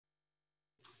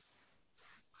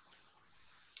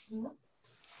All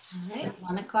right,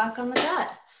 1 o'clock on the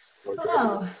dot.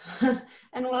 Hello,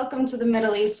 and welcome to the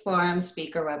Middle East Forum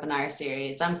Speaker Webinar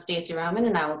Series. I'm Stacey Roman,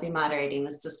 and I will be moderating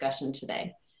this discussion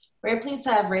today. We're pleased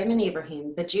to have Raymond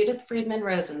Ibrahim, the Judith Friedman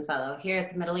Rosen Fellow here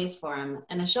at the Middle East Forum,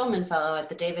 and a Shulman Fellow at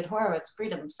the David Horowitz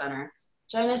Freedom Center,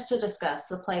 join us to discuss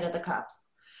the plight of the Copts,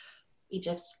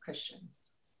 Egypt's Christians.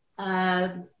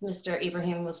 Mr.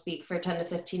 Ibrahim will speak for 10 to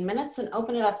 15 minutes and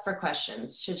open it up for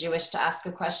questions. Should you wish to ask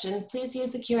a question, please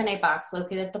use the Q&A box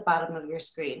located at the bottom of your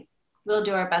screen. We'll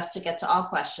do our best to get to all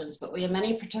questions, but we have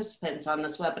many participants on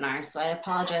this webinar, so I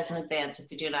apologize in advance if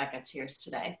you do not get to yours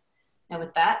today. And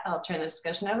with that, I'll turn the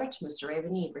discussion over to Mr.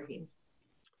 Raymond Ibrahim.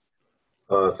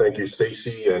 Thank you,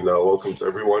 Stacey, and welcome to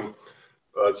everyone.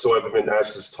 So I've been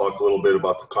asked to talk a little bit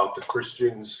about the Coptic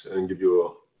Christians and give you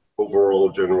an overall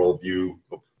general view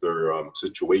of their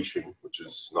situation, which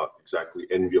is not exactly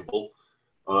enviable.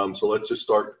 So let's just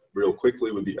start real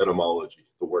quickly with the etymology.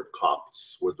 The word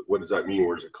Copts, what does that mean?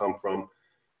 Where does it come from?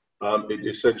 It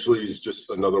essentially is just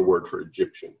another word for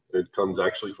Egyptian. It comes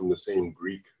actually from the same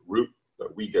Greek root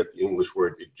that we get the English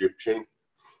word Egyptian.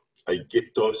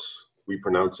 Aegyptos, we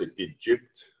pronounce it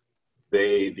Egypt.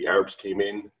 The Arabs came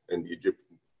in, and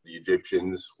the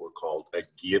Egyptians were called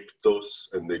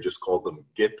Aegyptos, and they just called them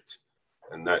Gipt,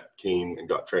 and that came and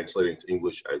got translated into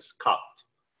English as Copt.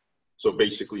 So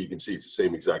basically, you can see it's the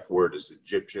same exact word as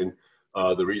Egyptian.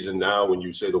 The reason now when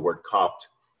you say the word Copt,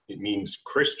 it means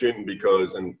Christian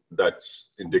because, and that's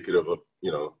indicative of,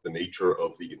 the nature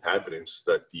of the inhabitants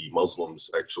that the Muslims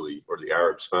actually, or the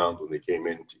Arabs found when they came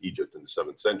into Egypt in the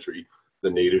 7th century. The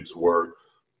natives were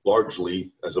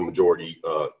largely, as a majority,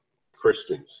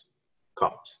 Christians,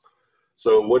 Copts.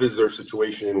 So what is their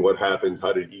situation? What happened?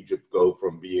 How did Egypt go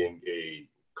from being a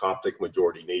Coptic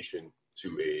majority nation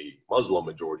to a Muslim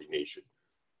majority nation?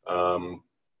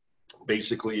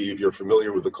 Basically, if you're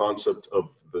familiar with the concept of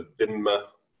the dhimma,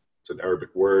 it's an Arabic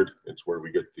word. It's where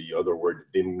we get the other word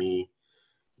dhimmi.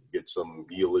 You get some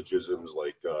neologisms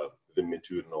like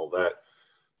dhimmitude and all that.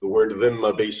 The word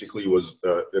dhimma basically was,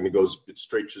 and it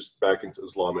straight just back into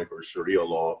Islamic or Sharia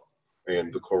law,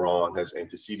 and the Quran has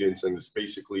antecedents, and it's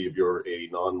basically if you're a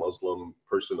non-Muslim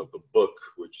person of the book,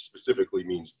 which specifically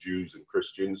means Jews and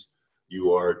Christians,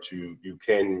 you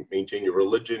can maintain your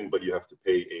religion, but you have to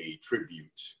pay a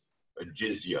tribute, a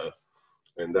jizya,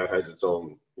 and that has its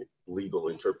own legal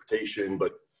interpretation,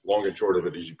 but long and short of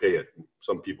it is you pay it.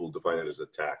 Some people define it as a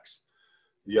tax.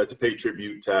 You had to pay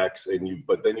tribute, tax,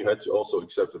 but then you had to also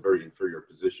accept a very inferior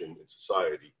position in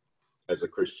society as a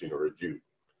Christian or a Jew.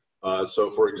 So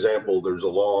for example, there's a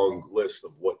long list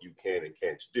of what you can and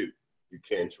can't do. You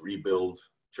can't rebuild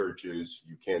churches,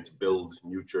 you can't build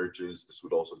new churches. This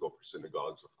would also go for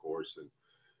synagogues, of course, and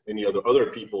any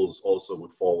other peoples also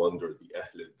would fall under the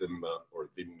Ahl al-Dhimma or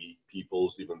Dhimmi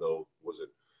peoples, even though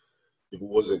it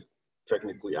wasn't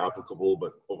technically applicable,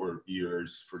 but over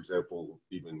years, for example,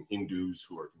 even Hindus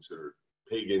who are considered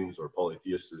pagans or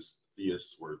polytheists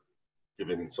were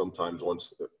given sometimes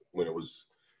once when it was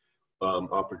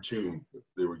opportune,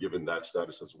 they were given that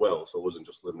status as well. So it wasn't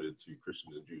just limited to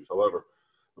Christians and Jews. However,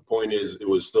 the point is it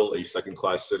was still a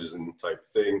second-class citizen type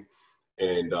thing,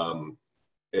 and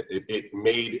it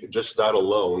made just that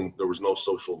alone, there was no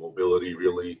social mobility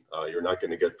really. You're not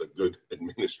going to get the good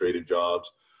administrative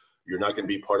jobs. You're not going to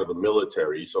be part of the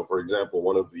military. So for example,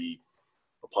 one of the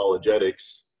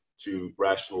apologetics to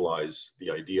rationalize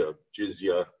the idea of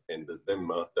jizya and the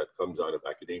dhimma that comes out of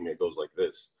academia goes like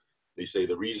this. They say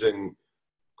the reason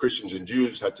Christians and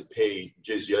Jews had to pay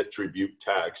jizya, tribute,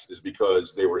 tax, is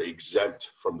because they were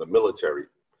exempt from the military.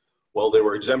 Well, they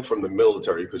were exempt from the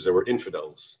military because they were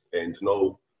infidels, and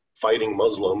no fighting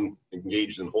Muslim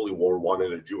engaged in holy war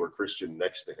wanted a Jew or Christian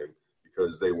next to him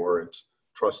because they weren't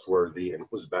trustworthy and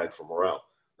it was bad for morale.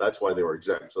 That's why they were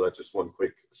exempt. So that's just one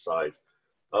quick aside.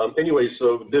 Anyway,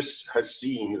 so this has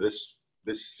seen this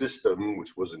system,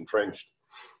 which was entrenched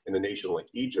in a nation like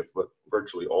Egypt, but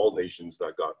virtually all nations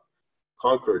that got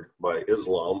conquered by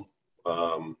Islam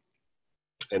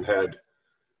and had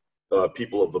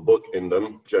people of the book in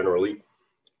them generally,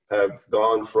 have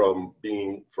gone from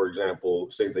being, for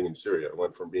example, same thing in Syria, it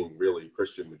went from being really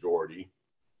Christian majority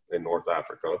in North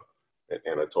Africa,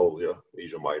 Anatolia,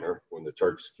 Asia Minor, when the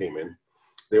Turks came in.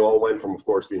 They all went from, of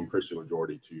course, being Christian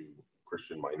majority to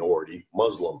Christian minority,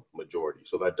 Muslim majority.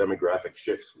 So that demographic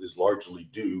shift is largely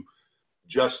due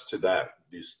just to that,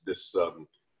 this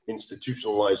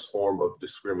institutionalized form of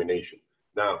discrimination.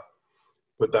 Now,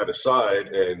 put that aside,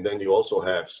 and then you also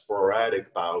have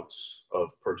sporadic bouts of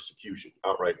persecution,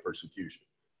 outright persecution.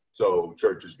 So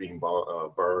churches being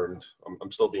burned.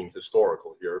 I'm still being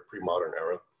historical here, pre-modern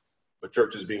era, but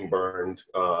churches being burned,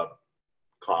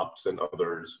 Copts and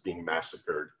others being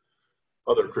massacred.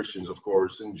 Other Christians, of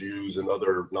course, and Jews and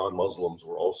other non-Muslims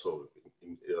were also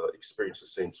experienced the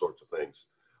same sorts of things.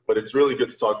 But it's really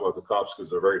good to talk about the Copts because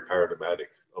they're very paradigmatic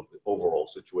of the overall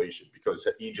situation, because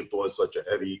Egypt was such a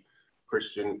heavy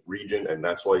Christian region, and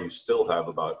that's why you still have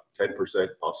about 10%,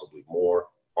 possibly more,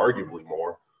 arguably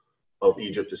more, of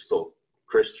Egypt is still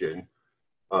Christian,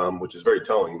 which is very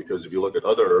telling, because if you look at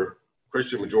other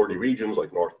Christian majority regions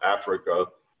like North Africa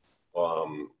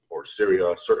or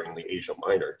Syria, certainly Asia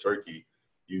Minor, Turkey,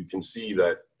 you can see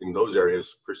that in those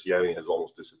areas, Christianity has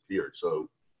almost disappeared. So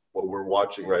what we're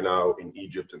watching right now in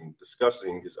Egypt and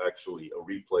discussing is actually a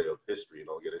replay of history, and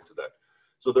I'll get into that.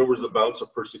 So there was the bouts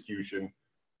of persecution,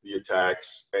 the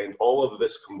attacks, and all of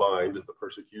this combined, the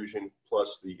persecution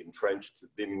plus the entrenched,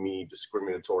 dhimmi,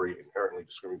 inherently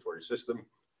discriminatory system,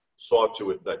 saw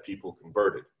to it that people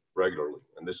converted regularly.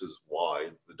 And this is why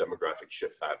the demographic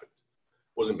shift happened.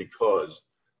 It wasn't because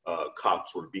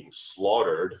Copts were being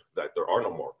slaughtered that there are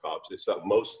no more Copts. It's that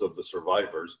most of the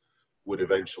survivors would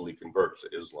eventually convert to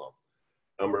Islam.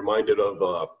 I'm reminded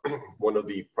of one of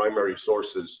the primary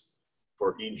sources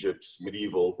for Egypt's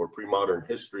medieval or pre-modern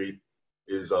history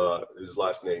is his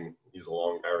last name. He's a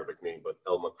long Arabic name, but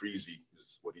El-Makrizi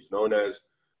is what he's known as. I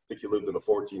think he lived in the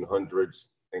 1400s,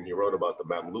 and he wrote about the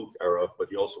Mamluk era, but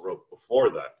he also wrote before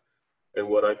that. And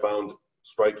what I found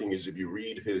striking is if you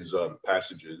read his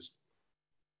passages,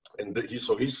 and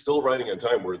he's still writing at a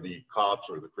time where the Copts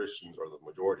or the Christians are the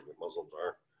majority, the Muslims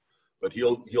aren't. But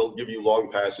he'll give you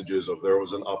long passages of there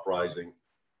was an uprising,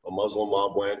 a Muslim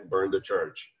mob went, burned the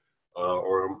church,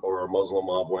 or a Muslim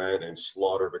mob went and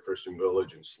slaughtered a Christian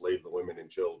village, enslaved the women and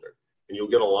children. And you'll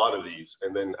get a lot of these.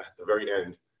 And then at the very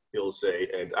end, he'll say,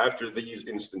 and after these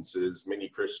instances, many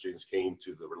Christians came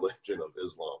to the religion of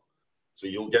Islam. So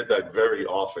you'll get that very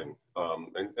often.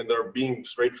 And they're being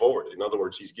straightforward. In other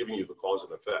words, he's giving you the cause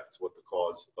and effect, what the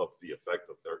cause of the effect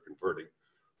of their converting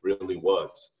really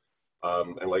was.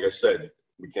 And like I said,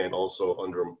 we can't also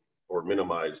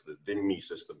minimize the dhimmi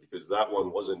system, because that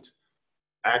one wasn't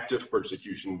active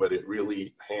persecution, but it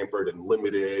really hampered and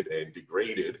limited and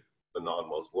degraded the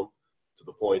non-Muslim to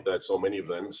the point that so many of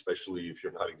them, especially if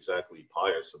you're not exactly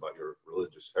pious about your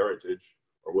religious heritage,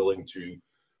 are willing to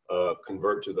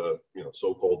convert to the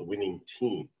so-called winning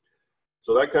team.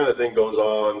 So that kind of thing goes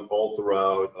on all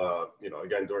throughout,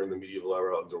 again, during the medieval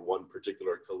era under one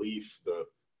particular caliph,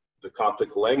 the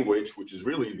Coptic language, which is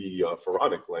really the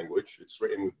Pharaonic language. It's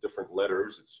written with different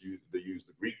letters. They use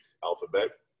the Greek alphabet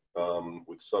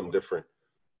with some different,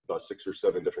 about 6 or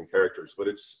 7 different characters, but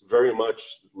it's very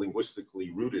much linguistically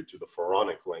rooted to the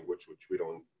Pharaonic language, which we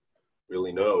don't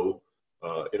really know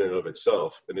in and of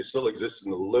itself. And it still exists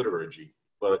in the liturgy,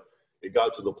 but it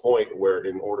got to the point where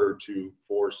in order to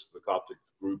force the Coptic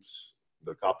groups,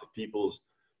 the Coptic peoples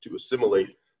to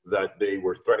assimilate, that they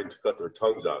were threatening to cut their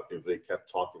tongues out if they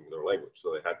kept talking their language.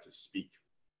 So they had to speak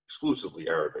exclusively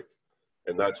Arabic.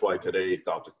 And that's why today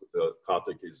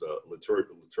Coptic is a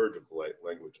liturgical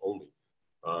language only.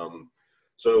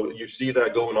 So you see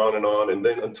that going on, and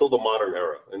then until the modern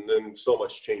era, and then so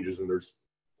much changes, and there's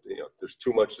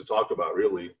too much to talk about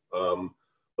really.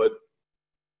 But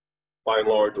by and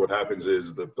large, what happens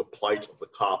is the plight of the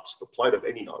Copts, the plight of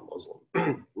any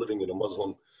non-Muslim living in a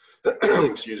Muslim,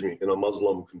 in a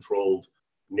Muslim-controlled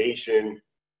nation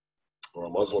or a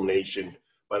Muslim nation.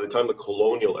 By the time the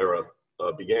colonial era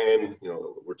began,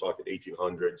 we're talking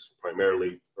 1800s,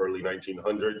 primarily early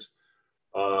 1900s,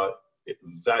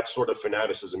 that sort of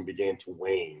fanaticism began to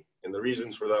wane. And the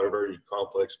reasons for that are very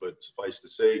complex, but suffice to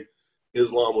say,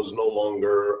 Islam was no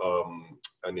longer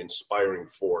an inspiring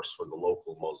force for the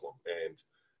local Muslim. And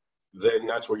then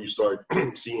that's where you start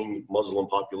seeing Muslim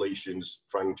populations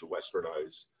trying to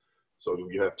westernize. So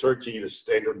you have Turkey, the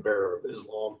standard bearer of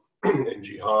Islam and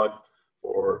jihad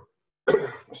for,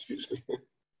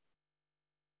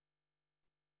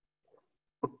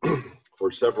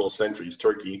 for several centuries.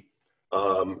 Turkey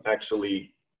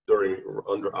actually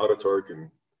under Ataturk and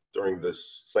during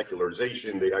this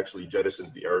secularization, they actually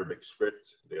jettisoned the Arabic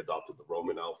script. They adopted the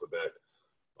Roman alphabet.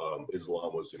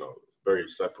 Islam was, very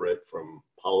separate from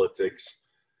politics,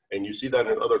 and you see that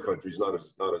in other countries, not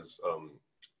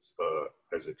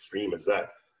as extreme as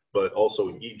that, but also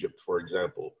in Egypt, for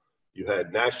example, you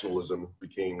had nationalism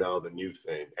became now the new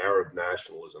thing, Arab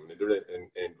nationalism,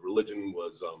 and religion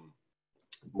was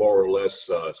more or less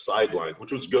sidelined,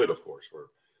 which was good, of course, for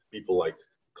people like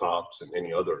Copts and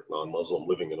any other non-Muslim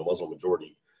living in a Muslim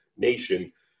majority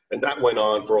nation. And that went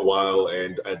on for a while,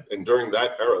 and during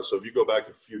that era, so if you go back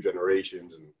a few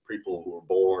generations and people who were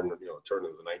born, turn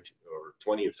of the 19th or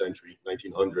 20th century,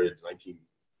 1900s,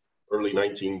 early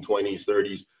 1920s,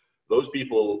 30s, those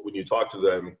people, when you talk to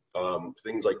them,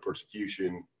 things like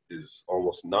persecution is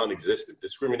almost non-existent.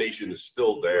 Discrimination is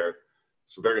still there.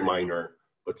 It's very minor,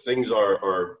 but things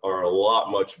are a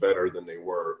lot much better than they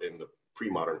were in the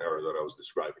pre-modern era that I was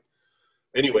describing.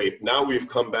 Anyway, now we've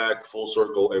come back full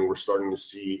circle and we're starting to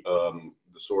see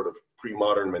the sort of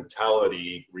pre-modern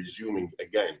mentality resuming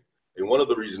again. And one of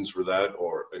the reasons for that,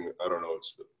 and I don't know,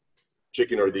 it's the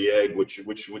chicken or the egg, which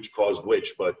caused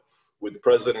which, but with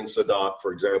President Sadat,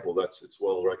 for example, it's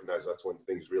well recognized, that's when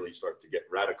things really start to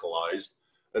get radicalized,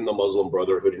 and the Muslim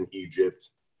Brotherhood in Egypt,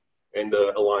 and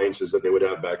the alliances that they would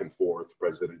have back and forth,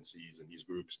 presidencies and these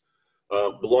groups.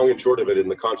 The long and short of it, in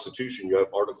the Constitution, you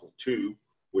have Article 2,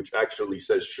 which actually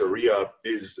says Sharia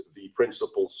is the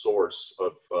principal source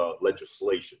of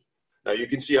legislation. Now, you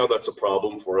can see how that's a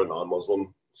problem for a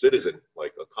non-Muslim citizen,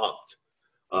 like a Copt.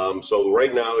 So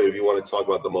right now, if you want to talk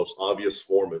about the most obvious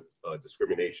form of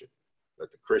discrimination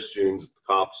that the Christians, the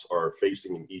Copts are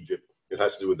facing in Egypt, it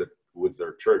has to do with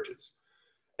their churches.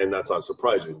 And that's not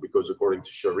surprising because according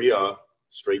to Sharia,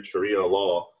 straight Sharia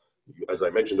law, as I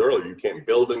mentioned earlier, you can't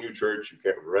build a new church, you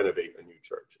can't renovate a new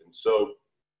church. And so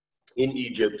in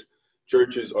Egypt,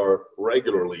 churches are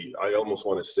regularly, I almost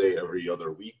want to say every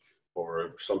other week,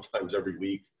 or sometimes every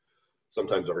week,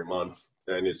 sometimes every month,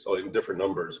 and it's in different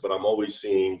numbers, but I'm always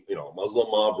seeing, a Muslim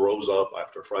mob rose up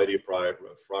after Friday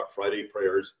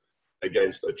prayers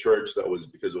against a church that was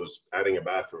because it was adding a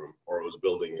bathroom or it was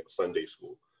building a Sunday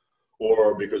school,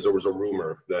 or because there was a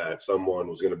rumor that someone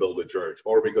was going to build a church,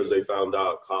 or because they found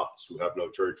out Copts who have no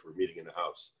church were meeting in the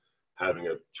house, having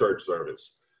a church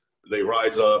service. They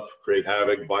rise up, create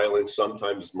havoc, violence,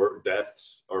 sometimes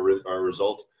deaths are a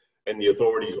result. And the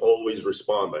authorities always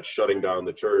respond by shutting down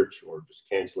the church or just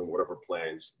canceling whatever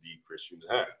plans the Christians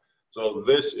had. So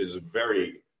this is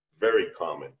very, very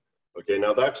common. Okay,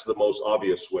 now that's the most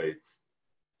obvious way.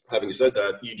 Having said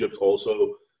that, Egypt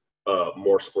also,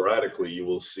 more sporadically, you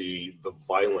will see the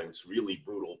violence, really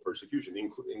brutal persecution,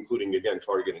 including, again,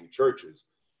 targeting churches.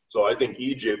 So I think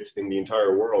Egypt in the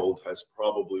entire world has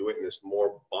probably witnessed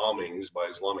more bombings by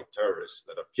Islamic terrorists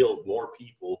that have killed more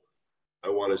people, I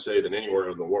want to say, than anywhere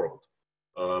in the world.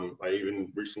 I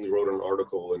even recently wrote an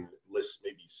article and lists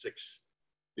maybe 6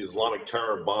 Islamic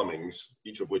terror bombings,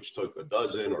 each of which took a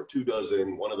dozen or 2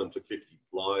 dozen. One of them took 50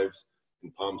 lives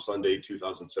in Palm Sunday,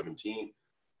 2017.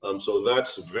 So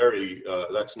that's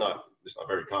it's not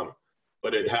very common,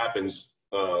 but it happens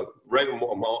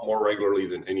more regularly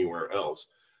than anywhere else.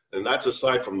 And that's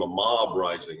aside from the mob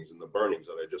risings and the burnings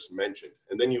that I just mentioned.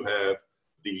 And then you have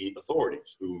the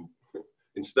authorities who,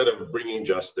 instead of bringing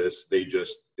justice, they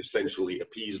just essentially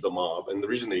appease the mob. And the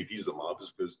reason they appease the mob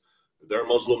is because they're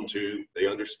Muslim too. They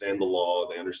understand the law.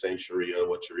 They understand Sharia,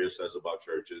 what Sharia says about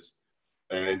churches.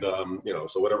 And,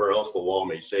 so whatever else the law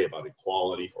may say about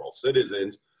equality for all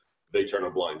citizens, they turn a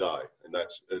blind eye. And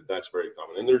that's very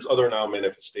common. And there's other now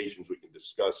manifestations we can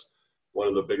discuss. One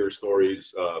of the bigger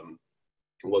stories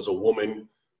was a woman.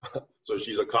 So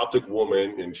she's a Coptic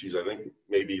woman, and she's, I think,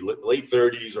 maybe late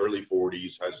 30s, early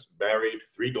 40s, has married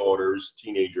 3 daughters,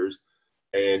 teenagers,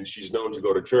 and she's known to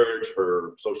go to church.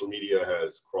 Her social media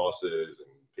has crosses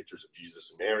and pictures of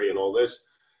Jesus and Mary and all this.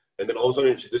 And then all of a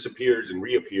sudden she disappears and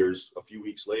reappears a few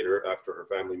weeks later after her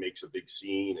family makes a big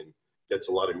scene and gets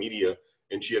a lot of media.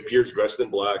 And she appears dressed in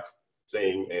black,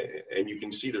 saying, and you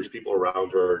can see there's people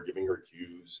around her giving her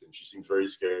cues, and she seems very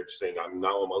scared, saying, "I'm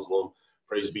now a Muslim,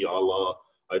 praise be Allah.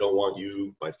 I don't want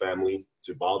you, my family,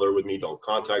 to bother with me. Don't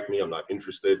contact me. I'm not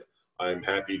interested. I'm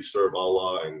happy to serve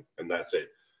Allah," and that's it.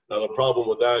 Now, the problem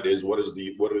with that is, what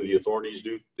do the authorities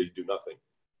do? They do nothing.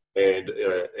 And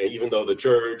even though the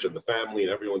church and the family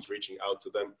and everyone's reaching out to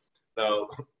them. Now,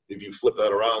 if you flip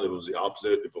that around, it was the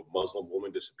opposite. If a Muslim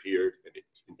woman disappeared, and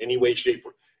it's in any way, shape,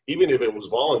 or even if it was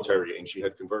voluntary and she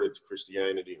had converted to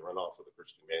Christianity and run off with a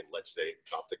Christian man, let's say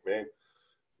Coptic man,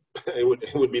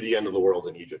 it would be the end of the world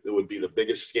in Egypt. It would be the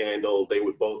biggest scandal. They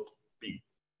would both be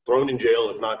thrown in jail,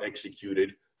 if not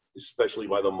executed, especially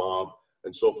by the mob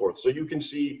and so forth. So you can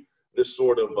see this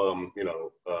sort of,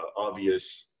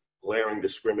 obvious glaring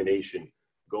discrimination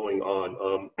going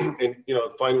on. And,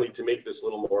 finally, to make this a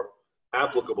little more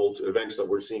applicable to events that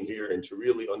we're seeing here and to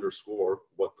really underscore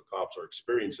what the Copts are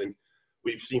experiencing,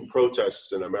 we've seen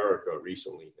protests in America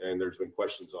recently, and there's been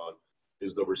questions on,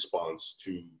 is the response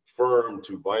too firm,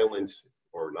 too violent,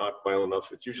 or not violent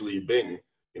enough? It's usually been,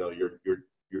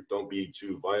 you don't be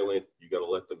too violent, you got to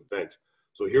let them vent.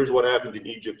 So here's what happened in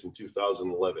Egypt in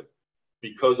 2011.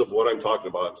 Because of what I'm talking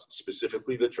about,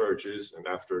 specifically the churches, and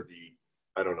after the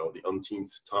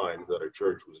umpteenth time that a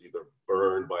church was either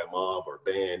burned by a mob or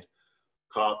banned,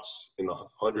 Copts in the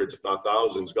hundreds, if not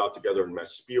thousands, got together in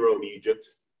Maspero in Egypt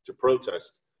to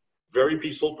protest very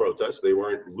peaceful protests. They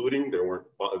weren't looting, they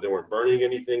weren't burning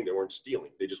anything, they weren't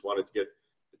stealing. They just wanted to get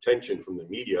attention from the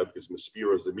media because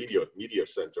Maspero is the media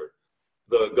center.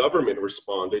 The government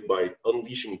responded by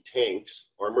unleashing tanks,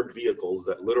 armored vehicles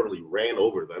that literally ran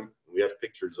over them. We have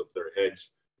pictures of their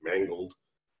heads mangled,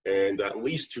 and at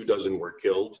least 24 were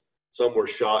killed. Some were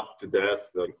shot to death,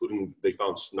 including they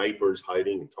found snipers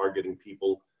hiding and targeting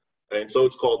people. And so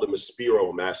it's called the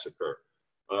Maspero Massacre.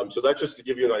 So that's just to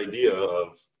give you an idea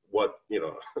of what,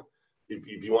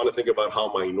 if you want to think about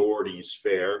how minorities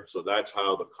fare, so that's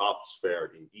how the Copts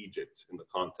fared in Egypt in the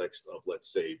context of,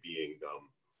 let's say, being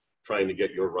trying to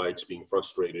get your rights, being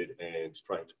frustrated and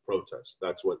trying to protest.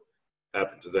 That's what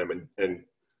happened to them. And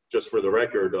just for the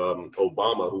record,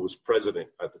 Obama, who was president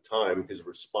at the time, his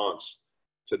response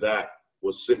to that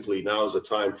was simply, now is a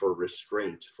time for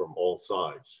restraint from all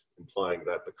sides, implying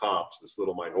that the Copts, this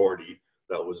little minority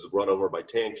that was run over by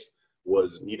tanks,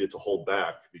 was needed to hold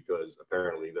back because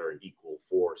apparently they're an equal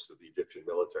force of the Egyptian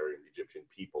military and the Egyptian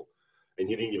people. And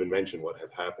he didn't even mention what had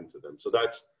happened to them. So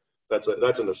that's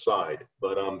an aside.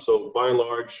 But so by and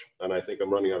large, and I think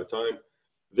I'm running out of time,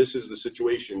 this is the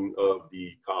situation of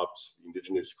the Copts, the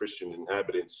indigenous Christian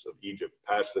inhabitants of Egypt,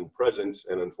 past and present,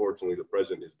 and unfortunately the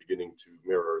present is beginning to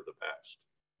mirror the past.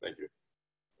 Thank you.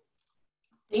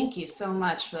 Thank you so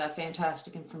much for that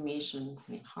fantastic information.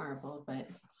 I mean, horrible, but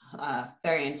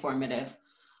very informative.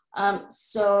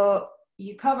 So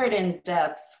you covered in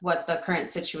depth what the current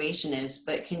situation is,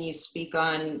 but can you speak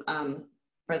on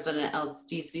President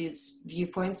El-Sisi's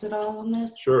viewpoints at all on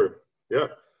this? Sure, yeah.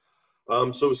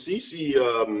 So Sisi,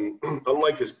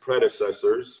 unlike his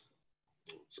predecessors,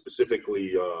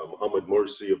 specifically Mohammed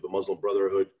Morsi of the Muslim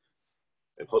Brotherhood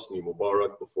and Hosni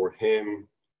Mubarak before him,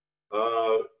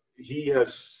 he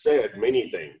has said many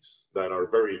things that are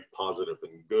very positive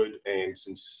and good, and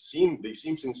they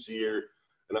seem sincere,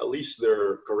 and at least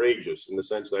they're courageous in the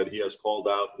sense that he has called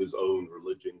out his own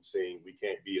religion, saying we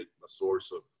can't be a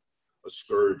source of a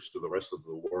scourge to the rest of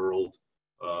the world.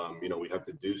 We have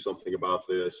to do something about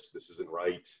this. This isn't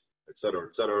right, et cetera,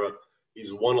 et cetera.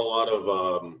 He's won a lot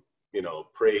of,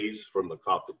 praise from the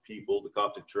Coptic people. The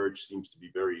Coptic Church seems to be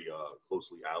very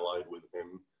closely allied with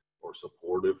him or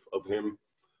supportive of him.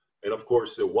 And of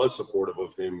course, it was supportive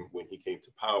of him when he came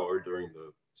to power during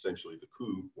essentially the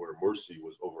coup where Morsi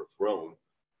was overthrown.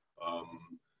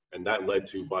 And that led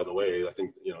to, by the way, I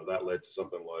think, that led to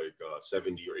something like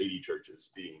 70 or 80 churches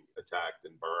being attacked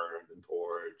and burned and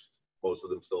torched. Most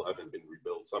of them still haven't been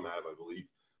rebuilt. Some have, I believe.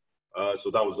 So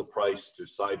that was the price to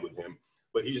side with him.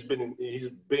 But he's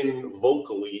been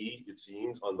vocally, it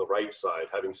seems, on the right side.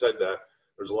 Having said that,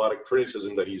 there's a lot of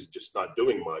criticism that he's just not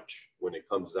doing much when it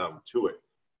comes down to it.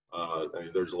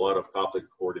 There's a lot of Coptic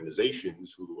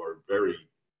organizations who are very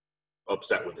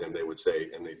upset with him, they would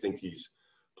say, and they think he's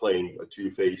playing a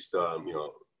two-faced,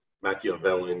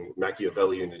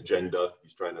 Machiavellian agenda.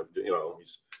 He's trying to,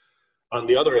 he's. On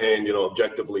the other hand,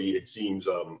 objectively, it seems,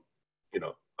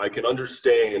 I can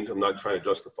understand. I'm not trying to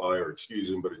justify or excuse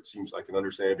him, but it seems I can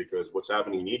understand because what's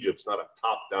happening in Egypt is not a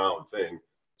top-down thing.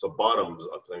 It's a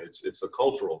bottoms-up thing. It's a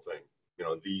cultural thing.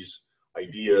 These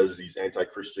ideas, these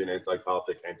anti-Christian,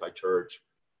 anti-Coptic, anti-church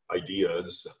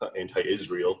ideas,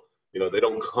 anti-Israel, they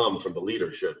don't come from the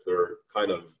leadership. They're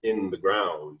kind of in the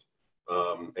ground.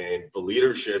 And the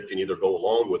leadership can either go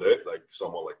along with it, like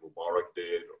someone like Mubarak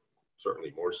did, or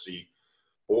certainly Morsi,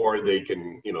 or they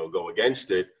can, go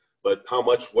against it. But how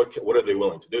much, what are they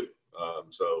willing to do?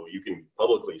 So you can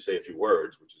publicly say a few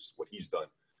words, which is what he's done,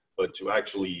 but to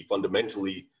actually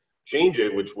fundamentally change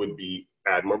it, which would be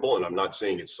admirable, and I'm not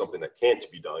saying it's something that can't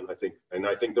be done. I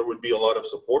think there would be a lot of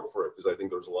support for it because I think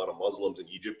there's a lot of Muslims in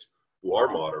Egypt who are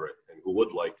moderate and who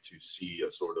would like to see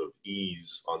a sort of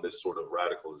ease on this sort of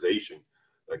radicalization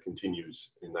that continues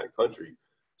in that country.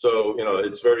 So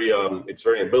it's very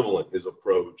ambivalent, his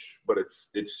approach, but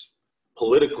it's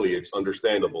politically it's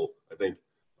understandable. I think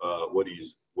what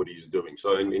he's doing.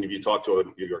 So and if you talk to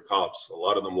your Copts, a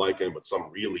lot of them like him, but some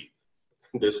really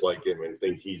dislike him and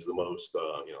think he's the most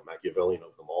Machiavellian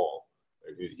of them all.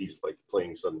 He's like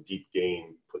playing some deep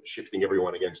game, shifting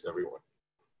everyone against everyone.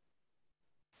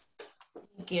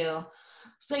 Thank you.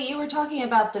 So you were talking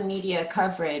about the media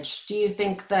coverage. Do you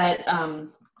think that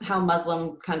how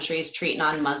Muslim countries treat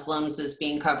non-Muslims is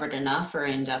being covered enough or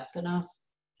in depth enough?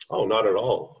 Oh, not at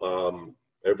all.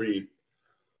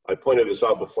 I pointed this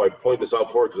out before. I pointed this out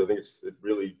before because I think it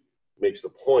really makes the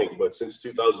point. But since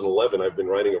 2011, I've been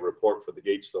writing a report for the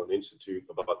Gatestone Institute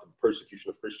about the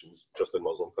persecution of Christians just in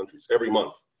Muslim countries every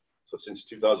month. So since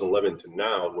 2011 to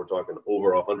now, we're talking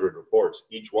over 100 reports.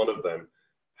 Each one of them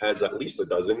has at least a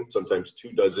dozen, sometimes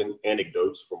 24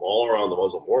 anecdotes from all around the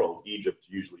Muslim world. Egypt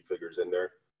usually figures in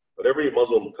there, but every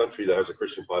Muslim country that has a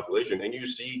Christian population, and you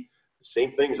see the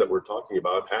same things that we're talking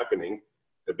about happening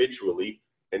habitually.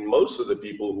 And most of the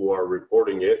people who are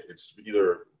reporting it, it's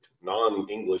either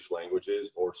non-English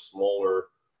languages or smaller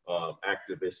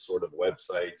activist sort of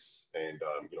websites and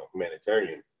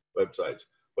humanitarian websites.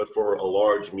 But for a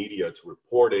large media to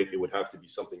report it, it would have to be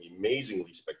something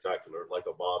amazingly spectacular, like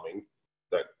a bombing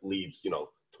that leaves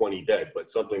 20 dead.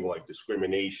 But something like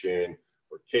discrimination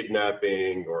or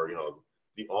kidnapping or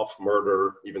the off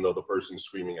murder, even though the person's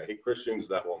screaming, "I hate Christians,"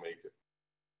 that won't make it.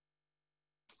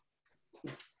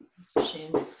 That's a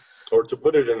shame. Or to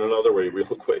put it in another way, real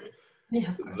quick,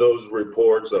 Yeah, those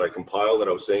reports that I compiled that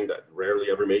I was saying that rarely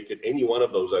ever make it, any one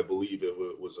of those, I believe it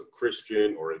was a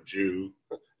Christian or a Jew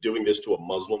doing this to a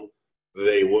Muslim,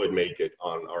 they would make it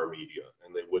on our media,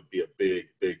 and they would be a big,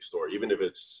 big story, even if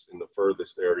it's in the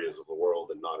furthest areas of the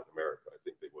world and not in America. I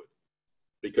think they would,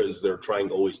 because they're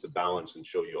trying always to balance and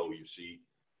show you, oh, you see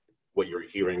what you're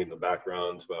hearing in the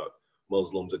background about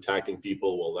Muslims attacking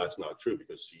people. Well, that's not true,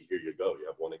 because see, here you go, you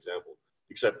have one example,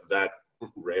 except that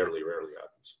rarely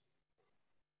happens.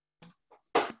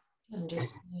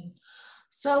 understood.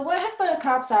 So what have the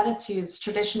cops' attitudes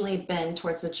traditionally been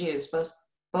towards the Jews,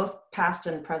 both past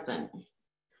and present?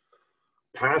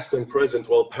 Past and present.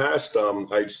 Well, past,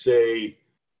 I'd say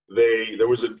there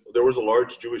was a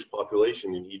large Jewish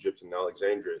population in Egypt and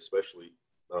Alexandria, especially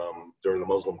during the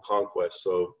Muslim conquest.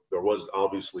 So there was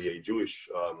obviously a Jewish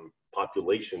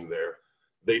population there.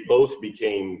 They both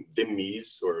became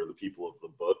dhimmis, or the people of the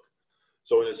book.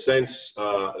 So in a sense,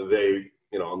 they,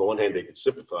 on the one hand, they could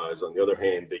sympathize. On the other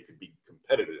hand, they could be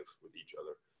competitive with each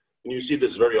other. And you see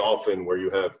this very often where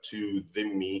you have two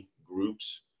dhimmi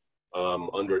groups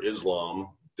under Islam,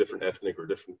 different ethnic or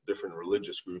different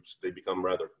religious groups. They become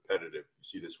rather competitive. You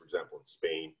see this, for example, in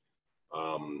Spain.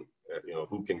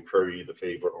 Who can curry the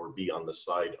favor or be on the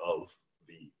side of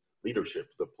the leadership,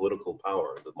 the political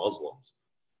power, the Muslims.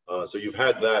 So you've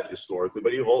had that historically,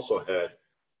 but you've also had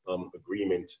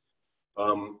agreement.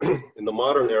 In the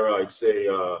modern era, I'd say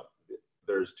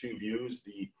there's two views.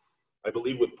 I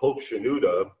believe with Pope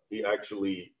Shenouda, he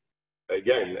actually,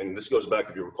 again, and this goes back,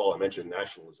 if you recall, I mentioned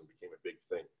nationalism became a big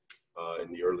thing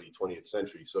in the early 20th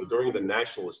century. So during the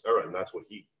nationalist era, and that's what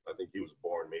I think he was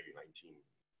born maybe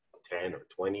 1910 or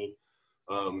 20.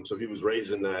 So he was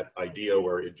raised in that idea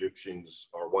where Egyptians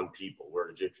are one people, we're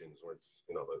Egyptians, where it's,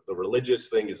 the religious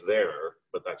thing is there,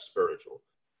 but that's spiritual.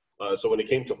 So when it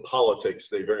came to politics,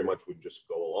 they very much would just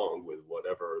go along with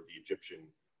whatever the Egyptian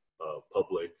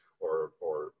public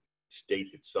or state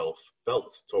itself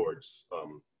felt towards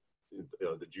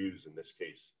the Jews in this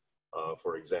case,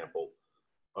 for example.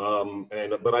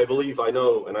 But I believe I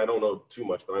know, and I don't know too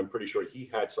much, but I'm pretty sure he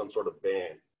had some sort of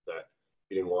ban that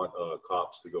he didn't want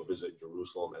cops to go visit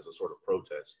Jerusalem as a sort of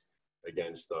protest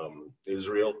against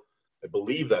Israel. I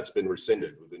believe that's been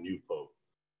rescinded with the new pope.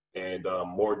 And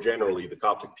more generally, the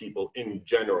Coptic people in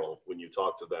general, when you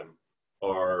talk to them,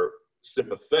 are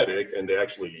sympathetic, and they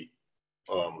actually,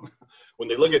 when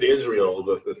they look at Israel,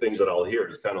 the things that I'll hear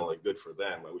is kind of like, good for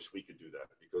them. I wish we could do that,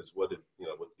 because what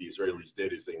the Israelis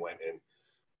did is they went and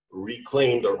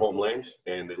reclaimed their homeland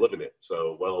and they live in it.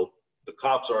 So, well, the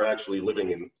Copts are actually living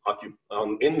in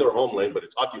their homeland, but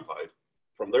it's occupied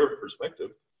from their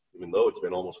perspective, even though it's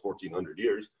been almost 1,400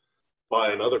 years,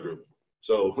 by another group.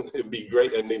 So it'd be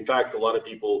great. And in fact, a lot of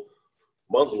people,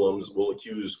 Muslims, will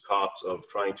accuse Copts of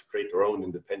trying to create their own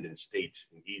independent state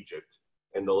in Egypt.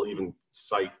 And they'll even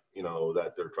cite,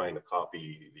 that they're trying to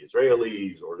copy the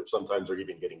Israelis, or sometimes they're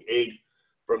even getting aid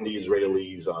from the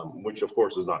Israelis, which of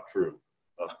course is not true,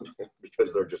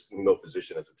 because they're just in no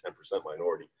position as a 10%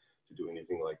 minority to do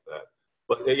anything like that.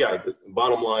 But yeah, the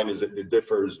bottom line is that it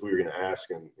differs. We were going to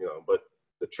ask, and but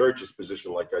the church's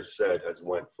position, like I said, has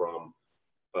went from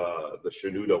the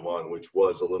Shenouda one, which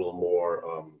was a little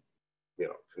more,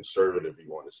 conservative,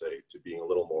 you want to say, to being a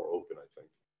little more open, I think.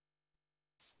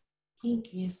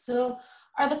 Thank you. So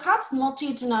are the Copts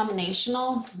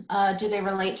multi-denominational? Do they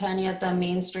relate to any of the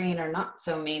mainstream or not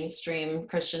so mainstream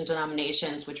Christian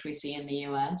denominations, which we see in the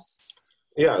US?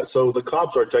 Yeah, so the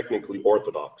Copts are technically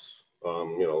Orthodox.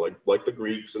 Like the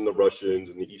Greeks and the Russians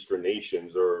and the Eastern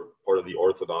nations are part of the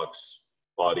Orthodox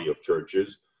body of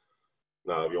churches.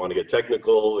 Now, if you want to get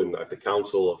technical, at the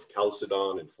Council of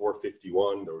Chalcedon in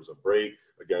 451, there was a break,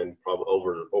 again, probably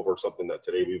over something that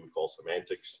today we would call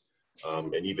semantics.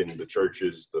 And even the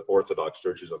churches, the Orthodox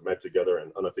churches, have met together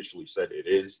and unofficially said it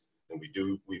is. And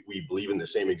we believe in the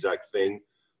same exact thing.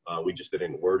 We just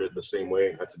didn't word it the same way.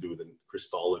 It had to do with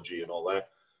Christology and all that.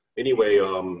 Anyway,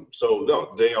 so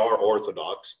no, they are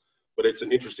Orthodox. But it's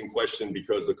an interesting question,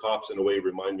 because the Copts, in a way,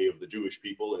 remind me of the Jewish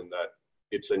people in that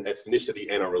it's an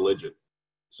ethnicity and a religion.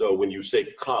 So when you say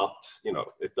Copt,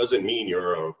 it doesn't mean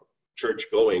you're a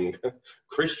church-going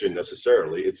Christian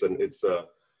necessarily. It's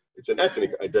an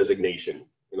ethnic designation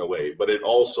in a way, but it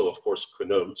also, of course,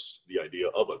 connotes the idea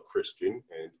of a Christian,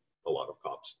 and a lot of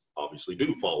Copts obviously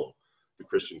do follow the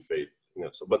Christian faith.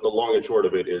 But the long and short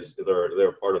of it is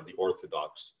they're part of the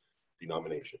Orthodox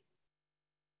denomination.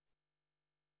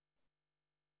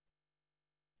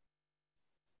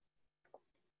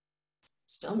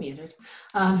 Still muted.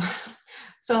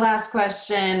 So last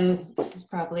question, this is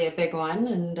probably a big one.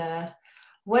 And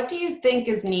what do you think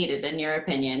is needed, in your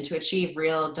opinion, to achieve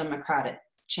real democratic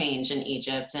change in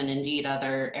Egypt and indeed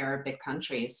other Arabic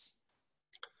countries?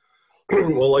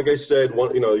 Well, like I said,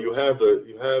 you have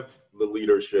the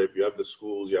leadership, you have the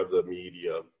schools, you have the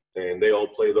media, and they all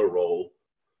play their role,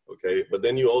 okay? But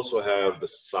then you also have the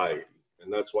society,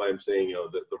 and that's why I'm saying,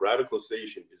 that the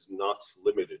radicalization is not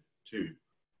limited to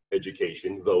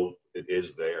education, though it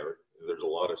is there. There's a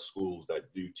lot of schools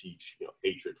that do teach,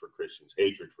 hatred for Christians,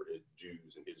 hatred for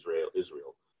Jews and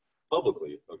Israel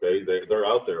publicly, okay? They're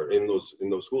out there in those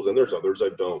schools, and there's others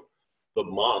that don't. The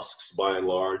mosques, by and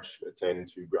large, tend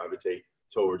to gravitate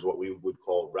towards what we would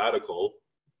call radical,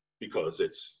 because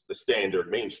it's the standard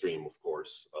mainstream, of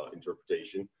course,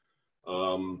 interpretation.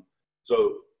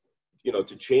 So,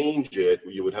 to change it,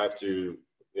 you would have to,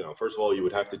 first of all, you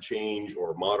would have to change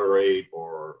or moderate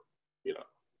or,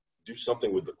 do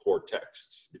something with the core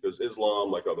texts, because Islam,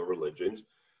 like other religions,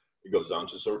 it goes down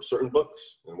to certain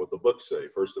books and what the books say,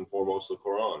 first and foremost, the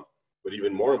Quran. But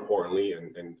even more importantly,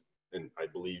 and I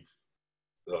believe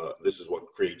this is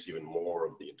what creates even more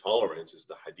of the intolerance, is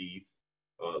the hadith,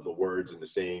 the words and the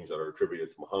sayings that are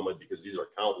attributed to Muhammad, because these are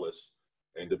countless,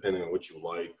 and depending on which you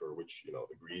like or which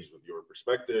agrees with your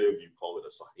perspective, you call it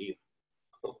a sahih,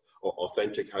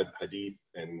 authentic hadith,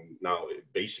 and now it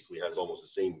basically has almost the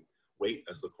same weight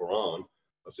as the Quran.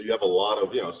 So you have a lot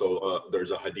of, there's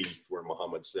a hadith where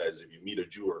Muhammad says, if you meet a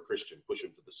Jew or a Christian, push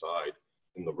him to the side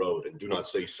in the road and do not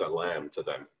say salam to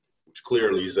them, which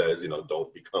clearly says,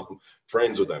 don't become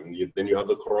friends with them. Then you have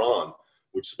the Quran,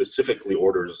 which specifically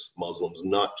orders Muslims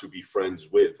not to be friends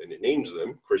with, and it names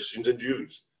them Christians and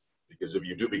Jews, because if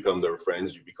you do become their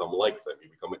friends, you become like them, you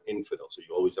become an infidel. So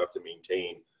you always have to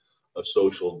maintain a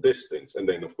social distance. And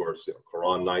then, of course,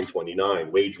 Quran 9:29,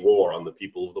 wage war on the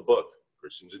people of the book,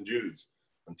 Christians and Jews,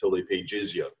 until they pay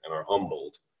jizya and are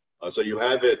humbled. So you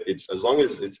have it. It's as long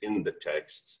as it's in the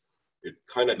texts. The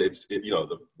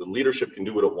leadership can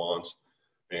do what it wants,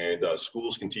 and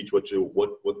schools can teach what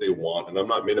they want. And I'm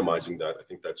not minimizing that. I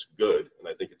think that's good, and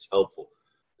I think it's helpful.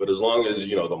 But as long as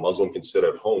the Muslim can sit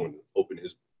at home and open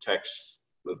his texts,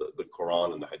 the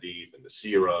Quran and the Hadith and the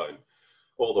Sirah and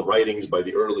all the writings by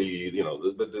the early,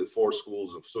 the four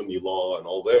schools of Sunni law and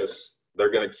all this, they're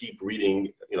going to keep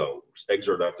reading,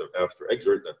 excerpt after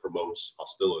excerpt that promotes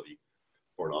hostility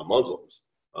for non-Muslims.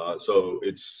 So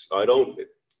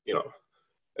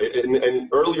and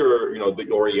earlier,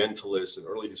 the Orientalists and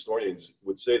early historians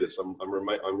would say this. I'm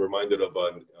reminded of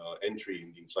an entry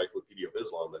in the Encyclopedia of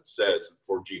Islam that says,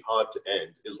 for jihad to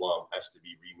end, Islam has to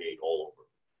be remade all over,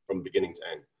 from beginning to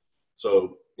end.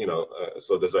 So,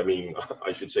 so does that mean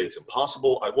I should say it's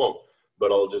impossible? I won't,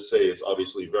 but I'll just say it's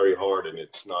obviously very hard, and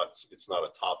it's not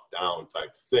a top-down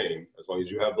type thing. As long as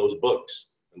you have those books,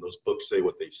 and those books say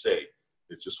what they say,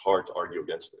 it's just hard to argue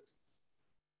against it.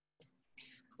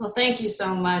 Well, thank you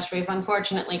so much. We've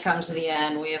unfortunately come to the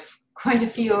end. We have quite a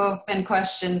few open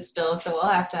questions still, so we'll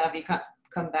have to have you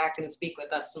come back and speak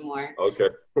with us some more. Okay.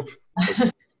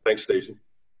 Thanks, Stacey.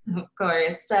 Of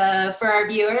course. For our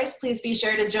viewers, please be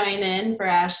sure to join in for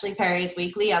Ashley Perry's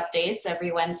weekly updates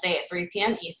every Wednesday at 3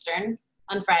 p.m. Eastern.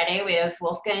 On Friday, we have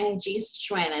Wolfgang Geest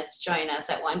Schwanitz join us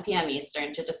at 1 p.m.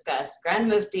 Eastern to discuss Grand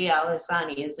Mufti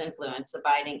al-Hassani's influence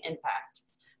abiding impact.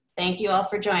 Thank you all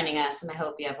for joining us, and I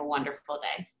hope you have a wonderful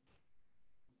day.